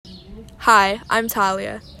Hi, I'm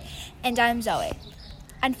Talia. And I'm Zoe.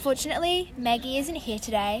 Unfortunately, Maggie isn't here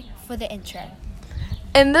today for the intro.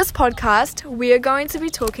 In this podcast, we are going to be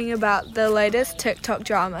talking about the latest TikTok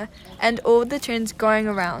drama and all the trends going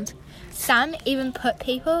around. Some even put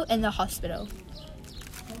people in the hospital.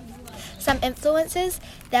 Some influencers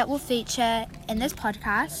that will feature in this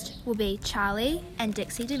podcast will be Charlie and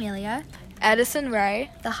Dixie D'Amelio, Addison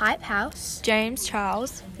Rae, The Hype House, James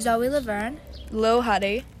Charles, Zoe Laverne, Lil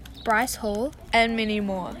Huddy, Bryce Hall, and many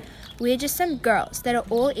more. We're just some girls that are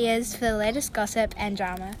all ears for the latest gossip and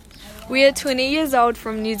drama. We are 20 years old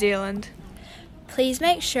from New Zealand. Please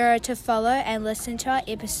make sure to follow and listen to our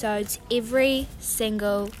episodes every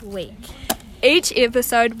single week. Each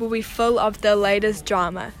episode will be full of the latest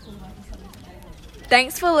drama.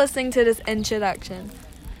 Thanks for listening to this introduction.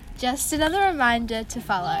 Just another reminder to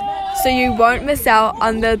follow. So you won't miss out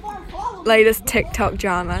on the latest TikTok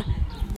drama.